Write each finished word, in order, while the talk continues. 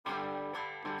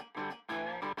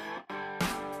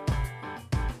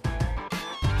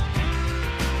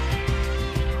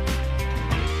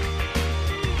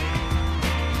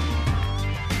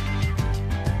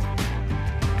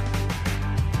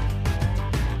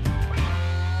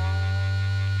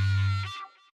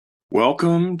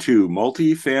Welcome to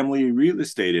Multifamily Real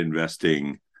Estate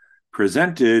Investing,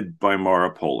 presented by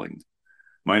Mara Poling.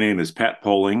 My name is Pat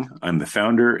Poling. I'm the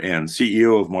founder and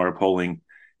CEO of Mara Poling,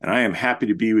 and I am happy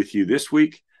to be with you this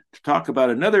week to talk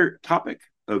about another topic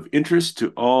of interest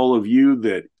to all of you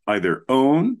that either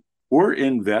own or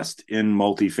invest in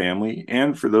multifamily,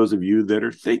 and for those of you that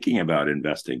are thinking about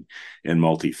investing in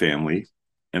multifamily.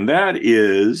 And that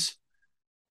is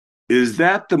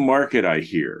that the market I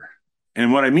hear?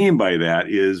 And what I mean by that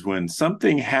is when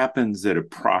something happens at a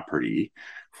property,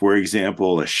 for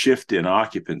example, a shift in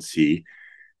occupancy,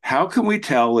 how can we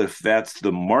tell if that's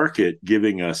the market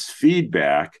giving us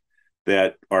feedback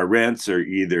that our rents are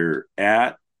either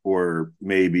at or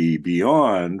maybe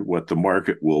beyond what the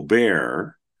market will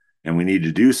bear, and we need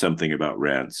to do something about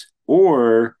rents?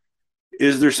 Or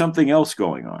is there something else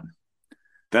going on?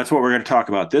 That's what we're going to talk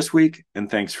about this week, and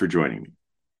thanks for joining me.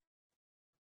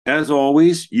 As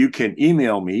always, you can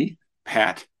email me,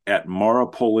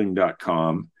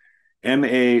 pat@marapoling.com,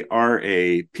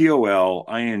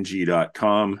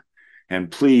 marapoling.com.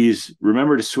 And please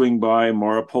remember to swing by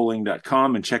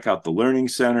marapoling.com and check out the Learning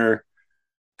Center,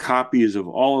 copies of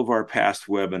all of our past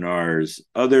webinars,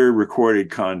 other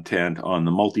recorded content on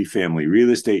the Multifamily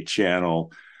Real Estate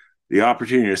channel, the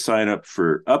opportunity to sign up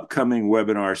for upcoming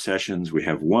webinar sessions. We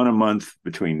have one a month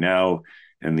between now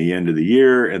and the end of the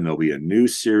year, and there'll be a new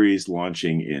series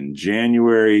launching in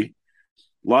January.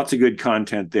 Lots of good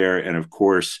content there. And of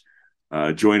course,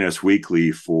 join us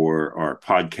weekly for our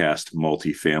podcast,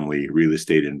 Multifamily Real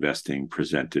Estate Investing,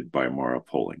 presented by Mara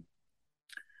Poling.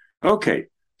 Okay,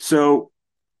 so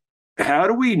how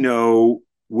do we know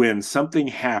when something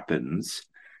happens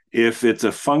if it's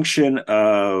a function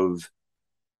of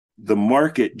the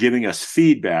market giving us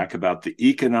feedback about the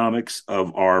economics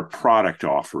of our product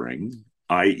offering,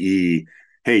 i.e.,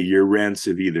 hey, your rents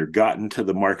have either gotten to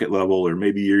the market level or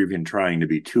maybe you're even trying to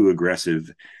be too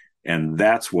aggressive, and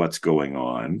that's what's going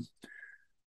on.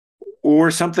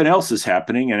 Or something else is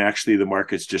happening and actually the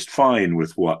market's just fine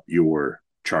with what you're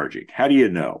charging. How do you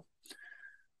know?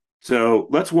 So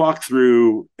let's walk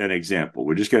through an example.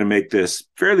 We're just going to make this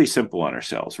fairly simple on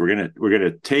ourselves. We're going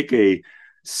to take a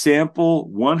sample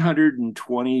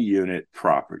 120 unit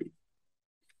property.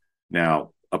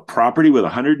 Now, a property with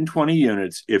 120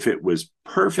 units, if it was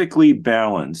perfectly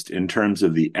balanced in terms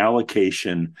of the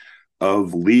allocation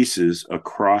of leases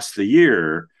across the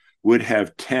year, would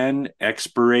have 10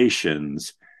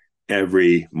 expirations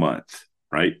every month,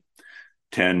 right?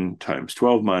 10 times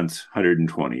 12 months,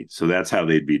 120. So that's how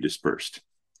they'd be dispersed.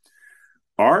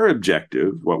 Our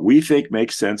objective, what we think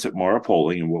makes sense at Mara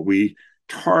Poling and what we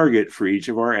target for each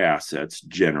of our assets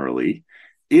generally,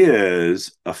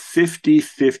 is a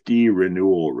 50-50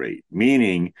 renewal rate,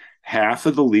 meaning half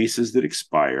of the leases that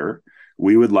expire,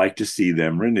 we would like to see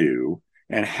them renew,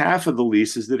 and half of the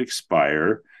leases that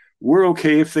expire, we're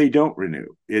okay if they don't renew.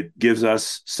 It gives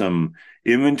us some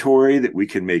inventory that we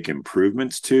can make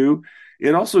improvements to.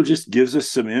 It also just gives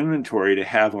us some inventory to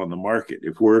have on the market.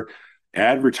 If we're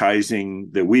advertising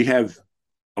that we have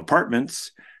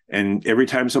apartments, and every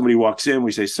time somebody walks in,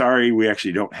 we say, sorry, we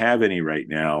actually don't have any right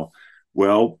now,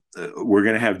 well, we're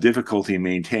going to have difficulty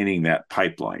maintaining that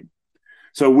pipeline.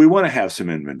 So we want to have some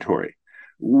inventory.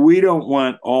 We don't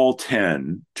want all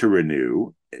 10 to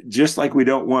renew, just like we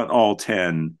don't want all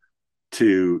 10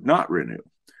 to not renew.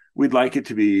 We'd like it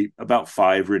to be about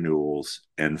 5 renewals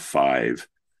and 5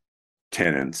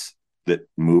 tenants that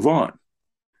move on.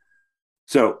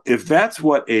 So if that's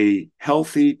what a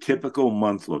healthy, typical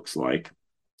month looks like,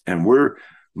 and we're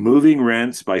moving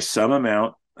rents by some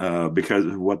amount because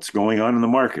of what's going on in the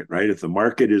market, right? If the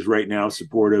market is right now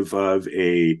supportive of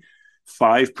a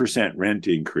 5% rent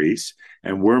increase,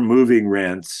 and we're moving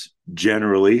rents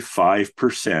generally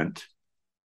 5%,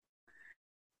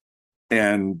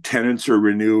 and tenants are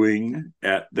renewing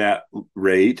at that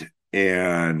rate,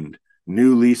 and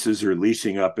new leases are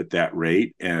leasing up at that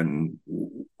rate, and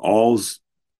all's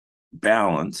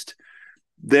balanced,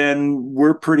 then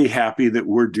we're pretty happy that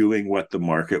we're doing what the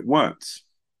market wants.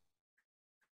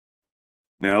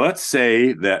 Now, let's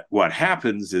say that what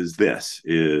happens is this,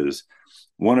 is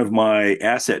one of my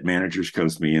asset managers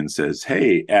comes to me and says,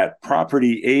 hey, at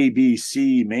property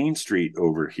ABC Main Street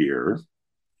over here,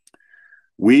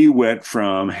 we went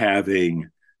from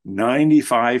having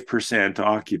 95%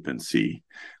 occupancy,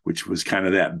 which was kind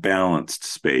of that balanced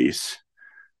space,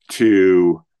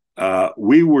 to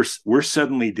we're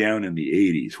suddenly down in the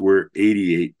 80s. We're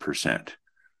 88%.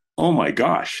 Oh my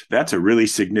gosh, that's a really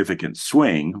significant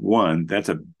swing. One, that's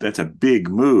a big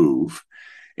move.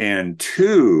 And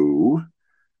two,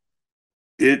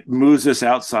 it moves us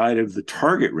outside of the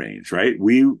target range, right?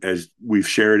 As we've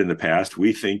shared in the past,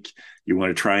 we think you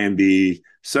want to try and be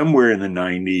somewhere in the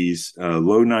 90s,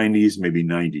 low 90s, maybe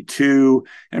 92,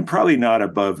 and probably not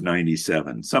above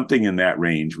 97. Something in that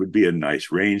range would be a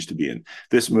nice range to be in.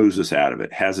 This moves us out of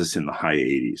it, has us in the high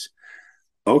 80s.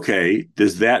 Okay,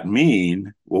 does that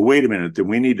mean, well, wait a minute, then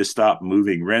we need to stop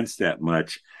moving rents that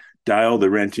much, dial the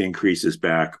rent increases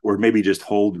back, or maybe just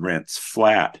hold rents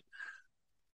flat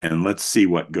and let's see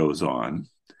what goes on.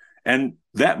 And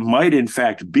that might, in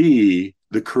fact, be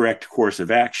the correct course of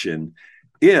action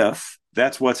if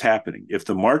that's what's happening. If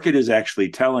the market is actually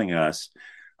telling us,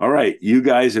 all right, you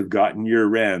guys have gotten your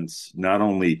rents not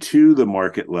only to the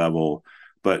market level,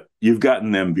 but you've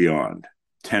gotten them beyond.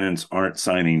 Tenants aren't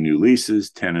signing new leases,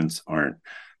 tenants aren't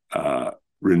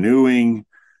renewing,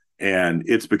 and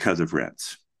it's because of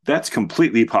rents. That's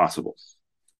completely possible.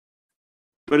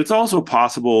 But it's also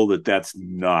possible that that's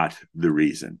not the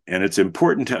reason. And it's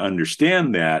important to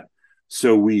understand that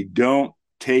so we don't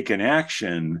take an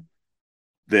action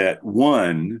that,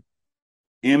 one,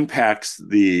 impacts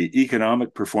the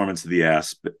economic performance of the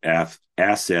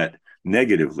asset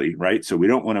negatively, right? So we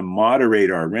don't want to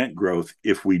moderate our rent growth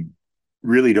if we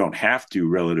really don't have to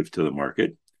relative to the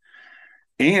market.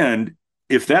 And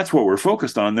if that's what we're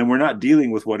focused on, then we're not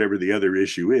dealing with whatever the other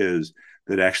issue is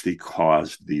that actually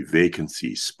caused the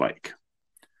vacancy spike.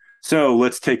 So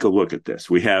let's take a look at this.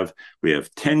 We have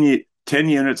 10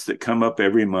 units that come up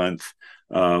every month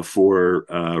for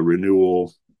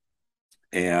renewal.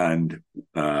 And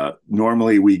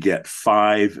normally we get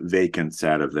 5 vacants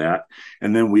out of that.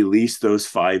 And then we lease those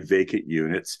 5 vacant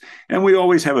units. And we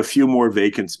always have a few more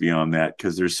vacants beyond that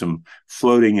because there's some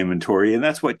floating inventory. And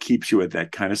that's what keeps you at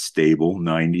that kind of stable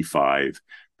 95%.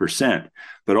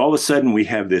 But all of a sudden we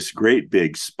have this great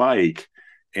big spike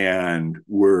and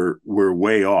we're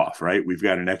way off, right? We've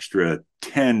got an extra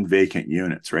 10 vacant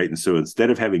units, right? And so instead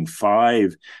of having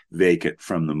 5 vacant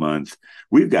from the month,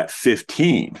 we've got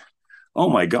 15. Oh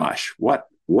my gosh, what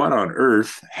on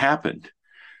earth happened?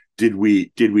 Did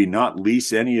we not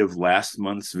lease any of last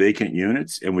month's vacant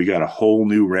units and we got a whole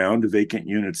new round of vacant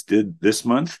units this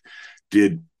month?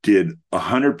 Did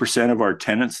 100% of our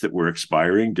tenants that were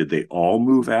expiring, did they all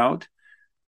move out?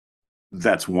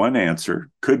 That's one answer.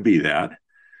 Could be that.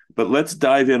 But let's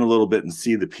dive in a little bit and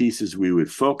see the pieces we would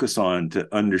focus on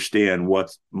to understand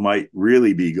what might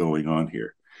really be going on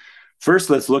here. First,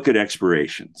 let's look at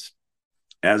expirations.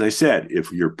 As I said,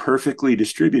 if you're perfectly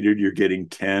distributed, you're getting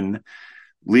 10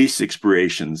 lease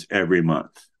expirations every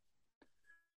month.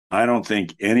 I don't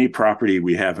think any property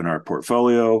we have in our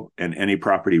portfolio and any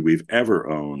property we've ever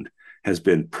owned has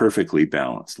been perfectly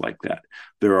balanced like that.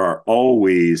 There are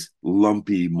always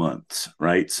lumpy months,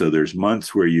 right? So there's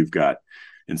months where you've got,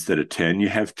 instead of 10, you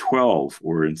have 12,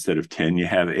 or instead of 10, you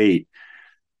have 8.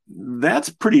 That's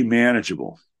pretty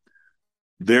manageable.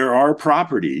 There are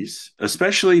properties,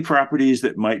 especially properties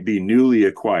that might be newly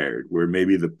acquired, where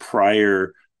maybe the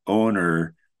prior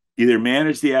owner either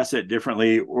managed the asset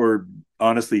differently or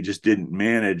honestly just didn't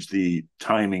manage the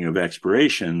timing of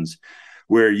expirations,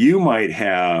 where you might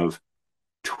have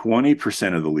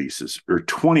 20% of the leases or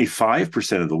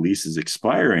 25% of the leases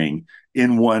expiring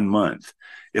in 1 month.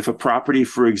 If a property,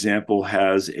 for example,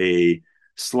 has a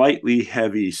slightly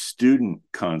heavy student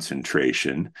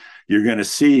concentration, you're going to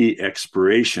see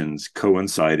expirations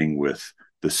coinciding with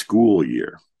the school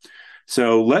year.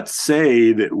 So let's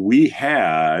say that we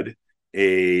had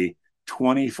a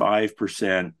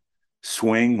 25%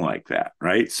 swing like that,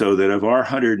 right? So that of our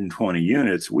 120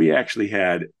 units, we actually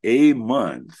had a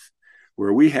month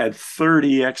where we had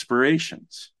 30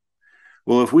 expirations.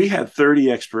 Well, if we had 30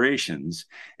 expirations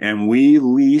and we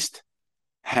leased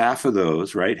half of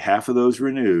those, right? Half of those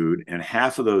renewed and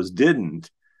half of those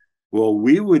didn't. Well,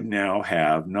 we would now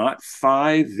have not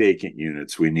 5 vacant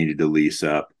units we needed to lease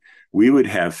up. We would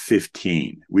have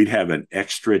 15. We'd have an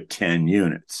extra 10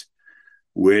 units,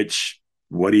 which,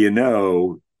 what do you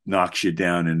know, knocks you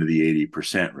down into the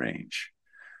 80% range.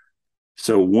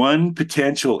 So one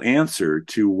potential answer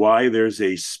to why there's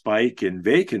a spike in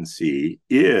vacancy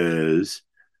is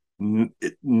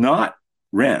not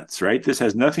rents, right? This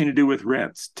has nothing to do with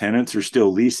rents. Tenants are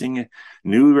still leasing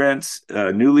new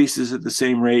leases at the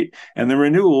same rate, and the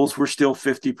renewals were still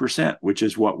 50%, which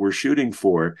is what we're shooting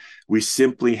for. We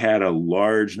simply had a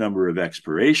large number of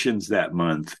expirations that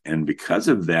month, and because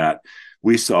of that,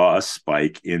 we saw a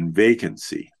spike in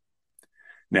vacancy.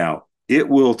 Now, it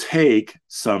will take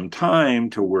some time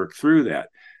to work through that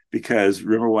because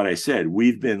remember what I said,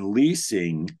 we've been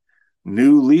leasing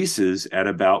new leases at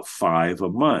about 5 a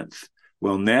month.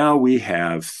 Well, now we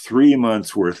have 3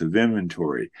 months worth of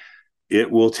inventory. it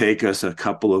will take us a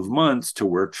couple of months to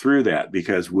work through that,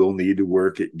 because we'll need to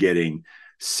work at getting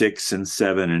 6 and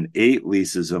 7 and 8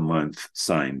 leases a month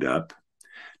signed up.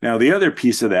 Now, the other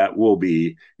piece of that will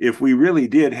be, if we really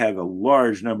did have a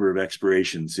large number of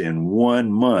expirations in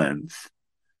 1 month,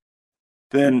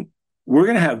 then we're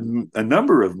going to have a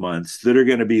number of months that are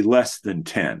going to be less than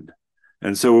 10.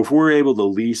 And so if we're able to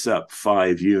lease up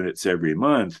 5 units every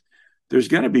month, there's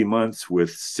going to be months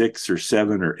with 6 or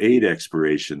 7 or 8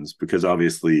 expirations, because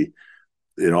obviously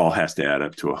it all has to add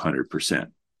up to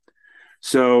 100%.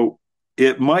 So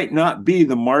it might not be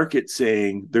the market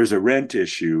saying there's a rent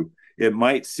issue. It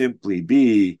might simply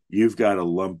be you've got a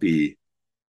lumpy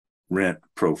rent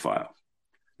profile.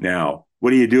 Now, what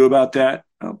do you do about that?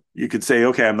 Well, you could say,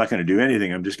 okay, I'm not going to do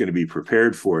anything. I'm just going to be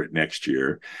prepared for it next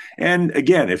year. And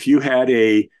again, if you had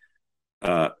a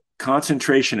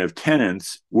concentration of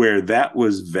tenants where that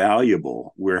was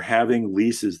valuable, where having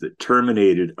leases that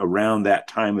terminated around that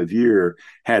time of year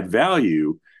had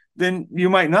value, then you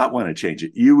might not want to change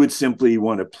it. You would simply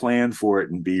want to plan for it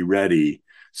and be ready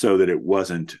so that it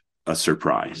wasn't a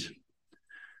surprise.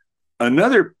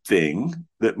 Another thing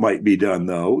that might be done,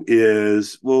 though,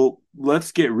 is, well,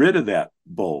 let's get rid of that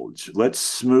bulge. Let's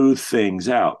smooth things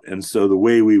out. And so the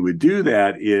way we would do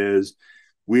that is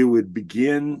we would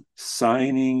begin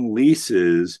signing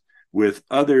leases with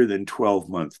other than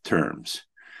 12-month terms.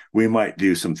 We might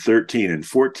do some 13 and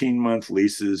 14-month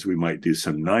leases. We might do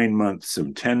some 9 months,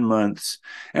 some 10 months.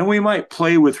 And we might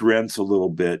play with rents a little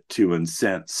bit to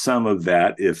incent some of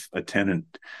that if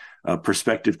a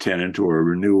prospective tenant or a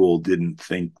renewal didn't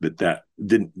think that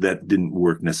didn't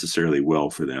work necessarily well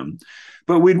for them.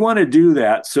 But we'd want to do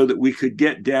that so that we could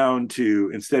get down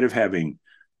to, instead of having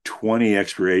 20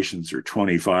 expirations or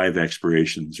 25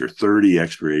 expirations or 30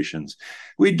 expirations,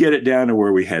 we'd get it down to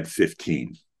where we had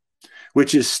 15,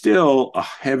 which is still a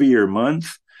heavier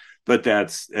month, but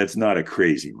that's not a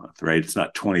crazy month, right? It's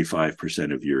not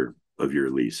 25% of your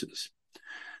leases.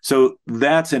 So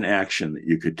that's an action that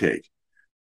you could take.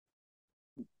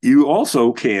 You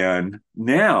also can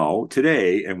now,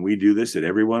 today, and we do this at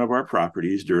every one of our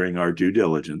properties during our due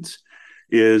diligence,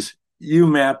 is you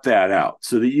map that out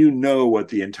so that you know what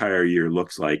the entire year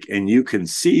looks like, and you can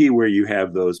see where you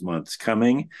have those months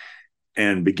coming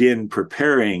and begin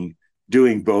preparing,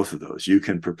 doing both of those. You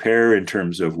can prepare in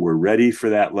terms of we're ready for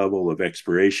that level of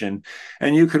expiration,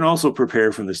 and you can also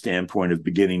prepare from the standpoint of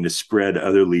beginning to spread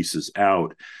other leases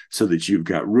out so that you've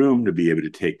got room to be able to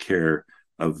take care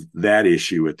of that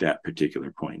issue at that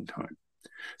particular point in time.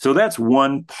 So that's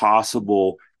one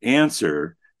possible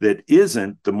answer that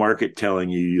isn't the market telling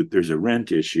you there's a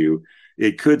rent issue.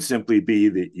 It could simply be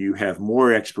that you have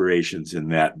more expirations in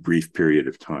that brief period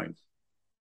of time.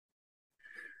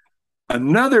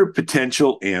 Another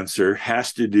potential answer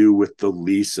has to do with the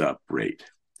lease-up rate.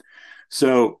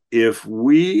 So if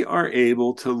we are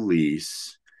able to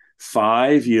lease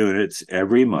 5 units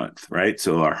every month, right?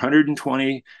 So our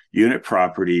 120 unit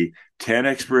property, 10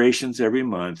 expirations every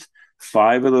month,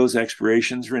 5 of those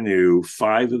expirations renew,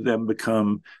 5 of them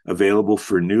become available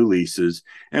for new leases,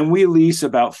 and we lease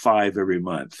about 5 every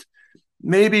month.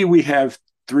 Maybe we have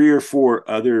 3 or 4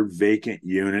 other vacant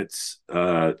units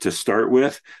to start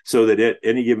with, so that at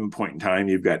any given point in time,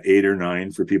 you've got 8 or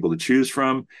 9 for people to choose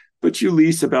from, but you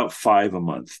lease about 5 a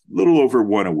month, a little over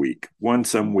 1 a week, 1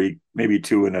 some week, maybe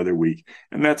 2 another week.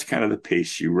 And that's kind of the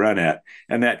pace you run at.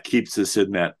 And that keeps us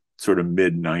in that sort of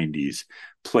mid-90s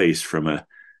place from a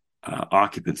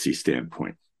occupancy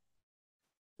standpoint.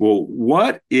 Well,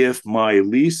 what if my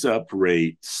lease-up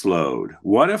rate slowed?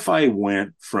 What if I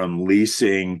went from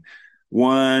leasing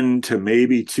 1 to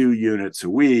maybe 2 units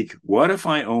a week? What if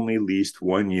I only leased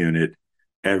 1 unit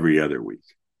every other week?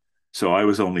 So I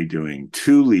was only doing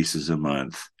 2 leases a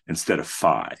month instead of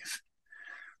 5.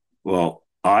 Well,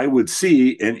 I would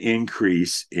see an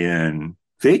increase in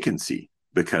vacancy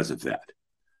because of that.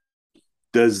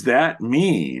 Does that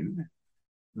mean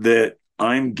that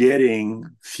I'm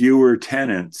getting fewer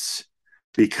tenants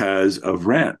because of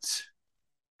rents?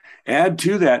 Add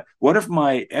to that, what if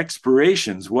my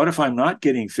expirations, what if I'm not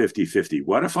getting 50-50?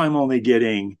 What if I'm only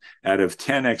getting, out of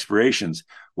 10 expirations,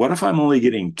 what if I'm only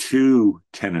getting 2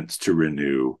 tenants to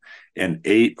renew and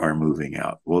 8 are moving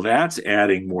out? Well, that's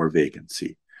adding more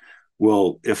vacancy.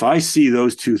 Well, if I see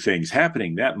those 2 things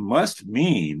happening, that must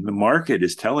mean the market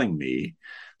is telling me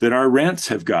that our rents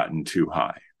have gotten too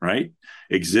high, right?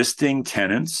 Existing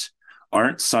tenants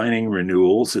aren't signing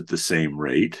renewals at the same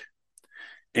rate,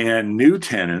 and new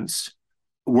tenants,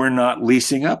 we're not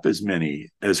leasing up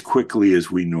as quickly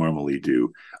as we normally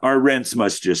do. Our rents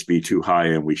must just be too high,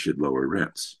 and we should lower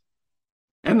rents.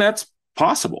 And that's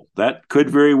possible. That could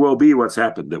very well be what's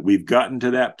happened, that we've gotten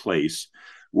to that place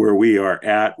where we are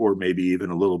at, or maybe even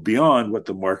a little beyond what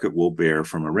the market will bear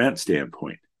from a rent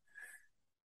standpoint.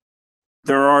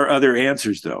 There are other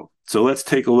answers, though. So let's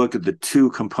take a look at the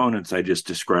two components I just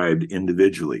described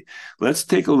individually. Let's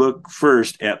take a look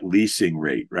first at leasing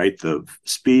rate, right? The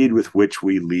speed with which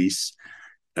we lease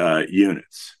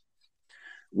units.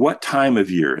 What time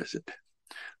of year is it?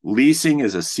 Leasing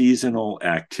is a seasonal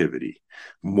activity.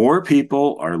 More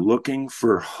people are looking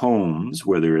for homes,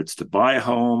 whether it's to buy a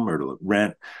home or to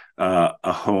rent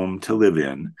a home to live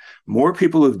in. More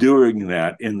people are doing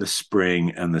that in the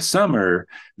spring and the summer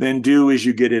than do as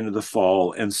you get into the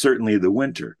fall and certainly the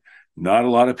winter. Not a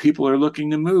lot of people are looking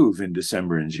to move in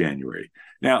December and January.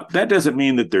 Now, that doesn't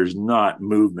mean that there's not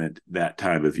movement that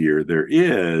time of year. There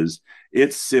is.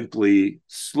 It's simply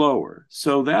slower.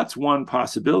 So that's one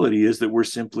possibility, is that we're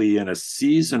simply in a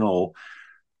seasonal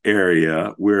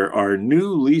area where our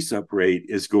new lease up rate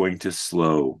is going to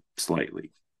slow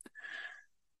slightly.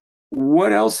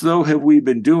 What else, though, have we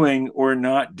been doing or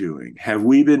not doing? Have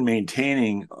we been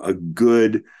maintaining a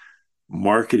good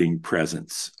marketing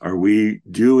presence? Are we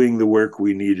doing the work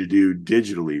we need to do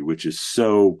digitally, which is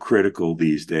so critical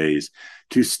these days,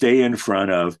 to stay in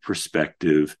front of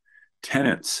prospective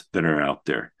tenants that are out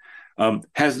there?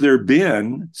 Has there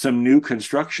been some new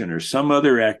construction or some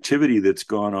other activity that's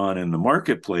gone on in the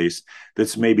marketplace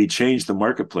that's maybe changed the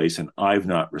marketplace and I've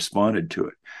not responded to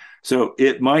it? So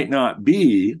it might not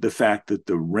be the fact that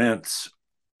the rents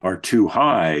are too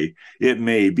high. It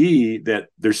may be that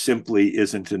there simply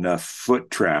isn't enough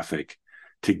foot traffic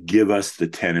to give us the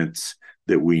tenants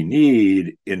that we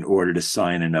need in order to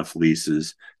sign enough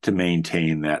leases to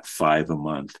maintain that 5 a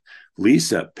month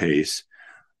lease up pace.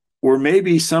 Or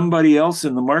maybe somebody else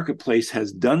in the marketplace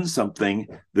has done something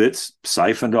that's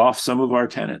siphoned off some of our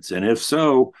tenants. And if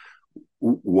so,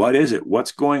 what is it?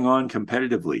 What's going on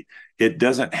competitively? It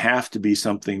doesn't have to be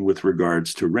something with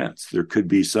regards to rents. There could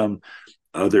be some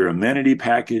other amenity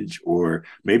package, or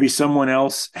maybe someone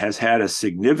else has had a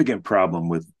significant problem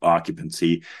with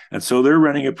occupancy, and so they're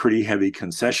running a pretty heavy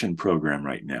concession program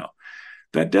right now.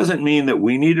 That doesn't mean that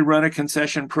we need to run a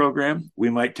concession program. We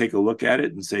might take a look at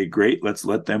it and say, great, let's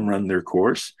let them run their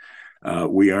course.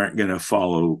 We aren't going to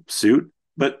follow suit,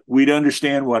 but we'd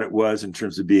understand what it was in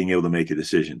terms of being able to make a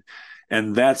decision.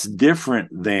 And that's different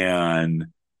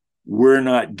than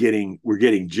we're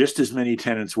getting just as many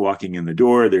tenants walking in the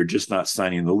door. They're just not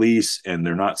signing the lease, and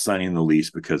they're not signing the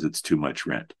lease because it's too much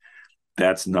rent.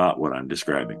 That's not what I'm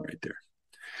describing right there.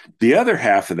 The other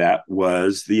half of that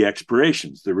was the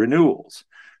expirations, the renewals.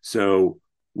 So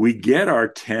we get our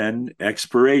 10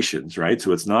 expirations, right?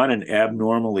 So it's not an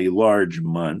abnormally large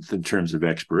month in terms of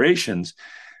expirations.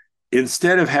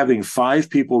 Instead of having 5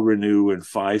 people renew and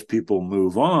 5 people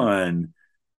move on,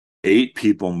 8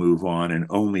 people move on and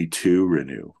only 2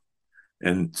 renew.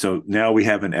 And so now we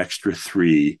have an extra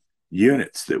 3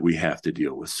 units that we have to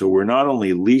deal with. So we're not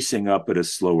only leasing up at a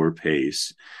slower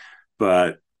pace,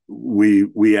 but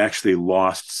we actually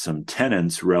lost some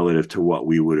tenants relative to what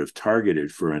we would have targeted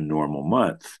for a normal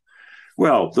month.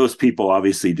 Well, those people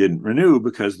obviously didn't renew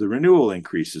because the renewal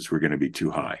increases were going to be too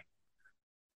high.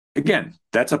 Again,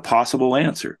 that's a possible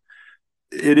answer.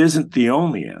 It isn't the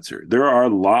only answer. There are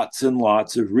lots and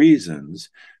lots of reasons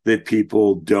that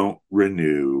people don't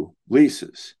renew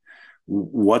leases.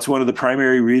 What's one of the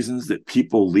primary reasons that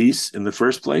people lease in the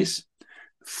first place?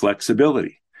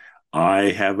 Flexibility.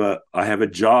 I have a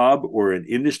job or an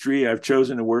industry I've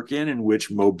chosen to work in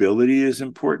which mobility is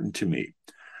important to me.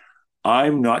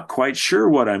 I'm not quite sure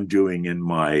what I'm doing in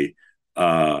my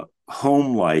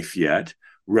home life yet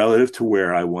relative to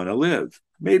where I want to live.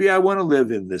 Maybe I want to live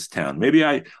in this town. Maybe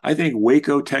I think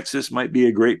Waco, Texas might be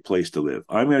a great place to live.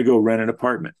 I'm going to go rent an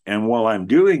apartment. And while I'm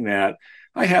doing that,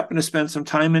 I happen to spend some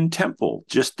time in Temple,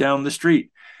 just down the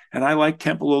street. And I like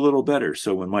Temple a little better.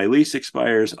 So when my lease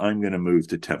expires, I'm going to move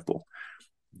to Temple.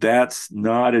 That's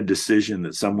not a decision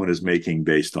that someone is making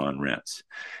based on rents.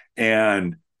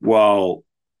 And while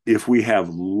if we have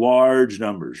large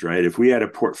numbers, right, if we had a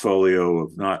portfolio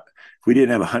of if we didn't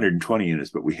have 120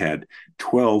 units, but we had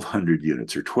 1,200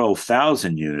 units or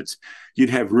 12,000 units, you'd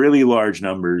have really large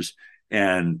numbers,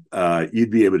 and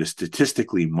you'd be able to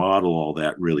statistically model all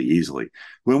that really easily.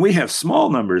 When we have small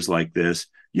numbers like this,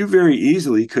 you very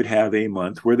easily could have a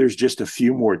month where there's just a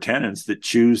few more tenants that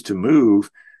choose to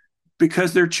move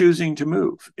because they're choosing to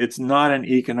move. It's not an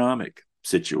economic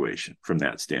situation from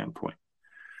that standpoint.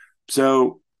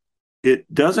 So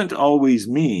it doesn't always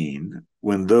mean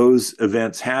when those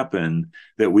events happen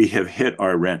that we have hit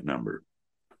our rent number.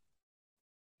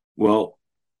 Well,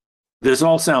 this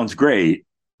all sounds great,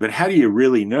 but how do you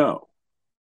really know?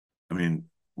 I mean,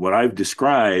 what I've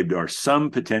described are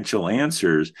some potential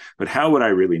answers, but how would I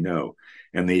really know?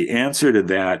 And the answer to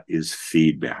that is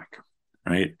feedback,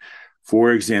 right?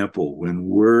 For example, when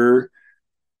we're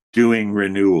doing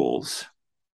renewals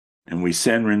and we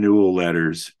send renewal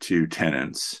letters to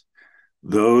tenants,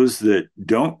 those that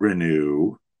don't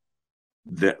renew,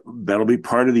 that'll be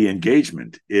part of the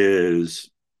engagement is,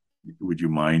 would you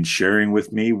mind sharing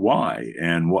with me why?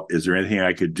 And what is there anything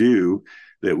I could do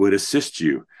that would assist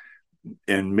you?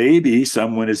 And maybe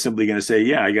someone is simply going to say,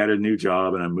 yeah, I got a new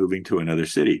job and I'm moving to another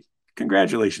city.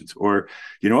 Congratulations. Or,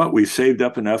 you know what, we've saved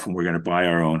up enough and we're going to buy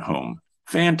our own home.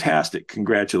 Fantastic.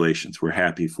 Congratulations. We're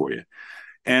happy for you.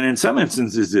 And in some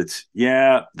instances, it's,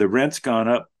 yeah, the rent's gone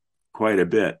up quite a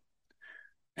bit.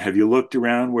 Have you looked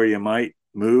around where you might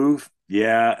move?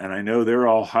 Yeah, and I know they're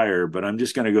all higher, but I'm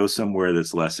just going to go somewhere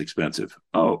that's less expensive.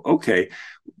 Oh, okay.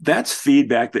 That's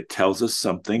feedback that tells us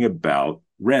something about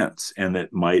rents and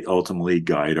that might ultimately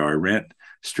guide our rent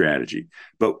strategy.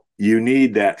 But you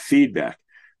need that feedback.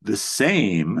 The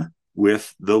same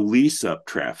with the lease up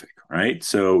traffic, right?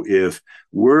 So if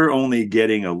we're only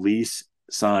getting a lease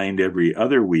signed every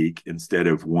other week instead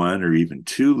of one or even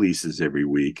two leases every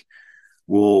week,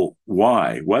 well,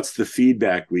 why? What's the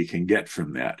feedback we can get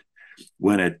from that?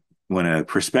 When a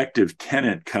prospective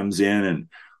tenant comes in and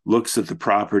looks at the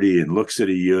property and looks at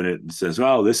a unit and says,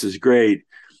 "Oh, this is great.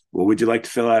 Well, would you like to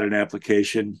fill out an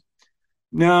application?"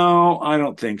 No, I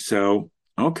don't think so.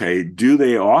 Okay. Do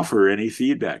they offer any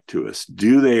feedback to us?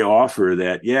 Do they offer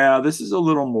that, yeah, this is a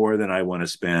little more than I want to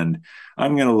spend.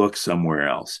 I'm going to look somewhere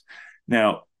else.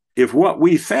 Now, if what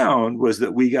we found was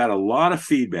that we got a lot of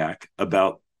feedback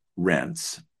about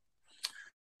rents,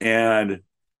 and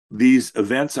these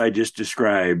events I just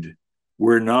described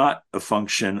were not a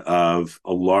function of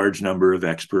a large number of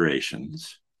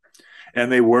expirations,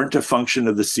 and they weren't a function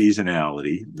of the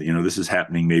seasonality. You know, this is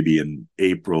happening maybe in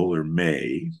April or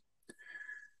May.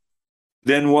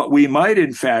 Then what we might,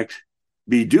 in fact,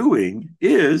 be doing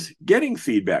is getting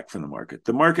feedback from the market.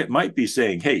 The market might be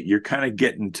saying, hey, you're kind of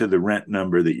getting to the rent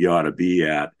number that you ought to be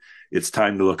at. It's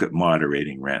time to look at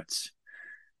moderating rents.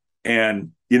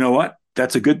 And you know what?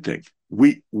 That's a good thing.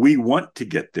 We want to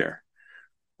get there.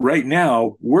 Right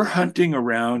now, we're hunting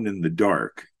around in the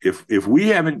dark. If we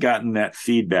haven't gotten that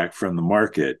feedback from the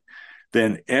market,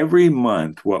 then every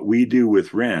month what we do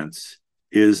with rents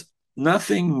is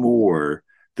nothing more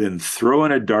than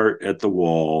throwing a dart at the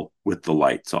wall with the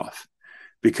lights off,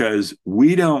 because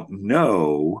we don't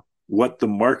know what the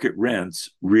market rents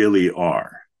really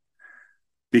are.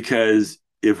 Because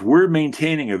if we're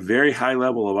maintaining a very high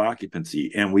level of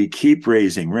occupancy and we keep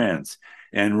raising rents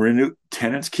and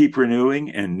tenants keep renewing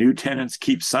and new tenants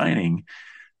keep signing,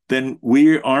 then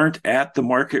we aren't at the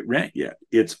market rent yet.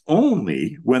 It's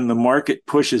only when the market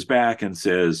pushes back and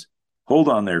says, hold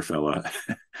on there, fella,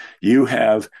 you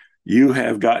have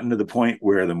gotten to the point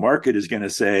where the market is going to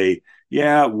say,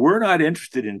 yeah, we're not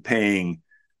interested in paying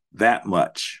that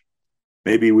much.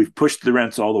 Maybe we've pushed the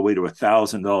rents all the way to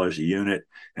 $1,000 a unit,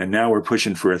 and now we're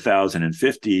pushing for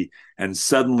 $1,050, and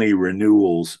suddenly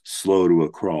renewals slow to a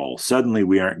crawl. Suddenly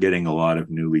we aren't getting a lot of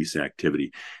new lease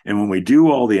activity. And when we do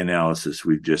all the analysis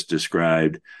we've just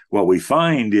described, what we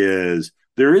find is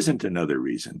there isn't another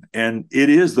reason. And it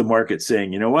is the market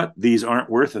saying, you know what, these aren't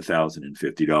worth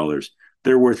 $1,050.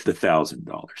 They're worth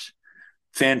 $1,000.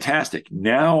 Fantastic.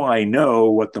 Now I know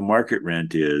what the market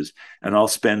rent is, and I'll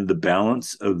spend the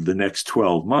balance of the next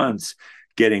 12 months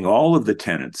getting all of the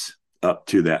tenants up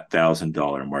to that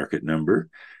 $1,000 market number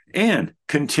and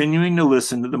continuing to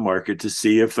listen to the market to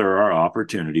see if there are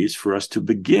opportunities for us to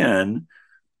begin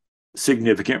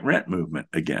significant rent movement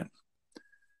again.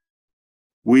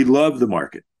 We love the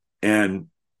market and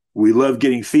we love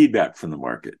getting feedback from the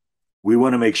market. We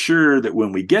want to make sure that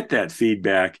when we get that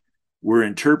feedback, we're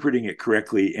interpreting it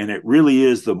correctly, and it really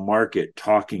is the market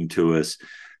talking to us,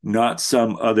 not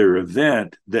some other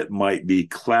event that might be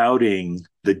clouding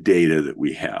the data that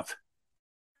we have.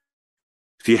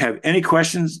 If you have any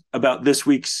questions about this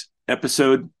week's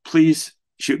episode, please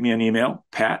shoot me an email,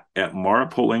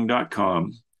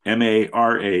 pat@marapoling.com,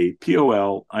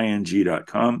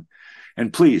 MARAPOLING.com.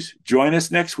 And please join us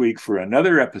next week for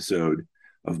another episode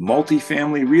of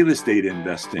Multifamily Real Estate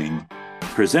Investing,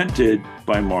 presented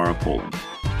by Mara Poling.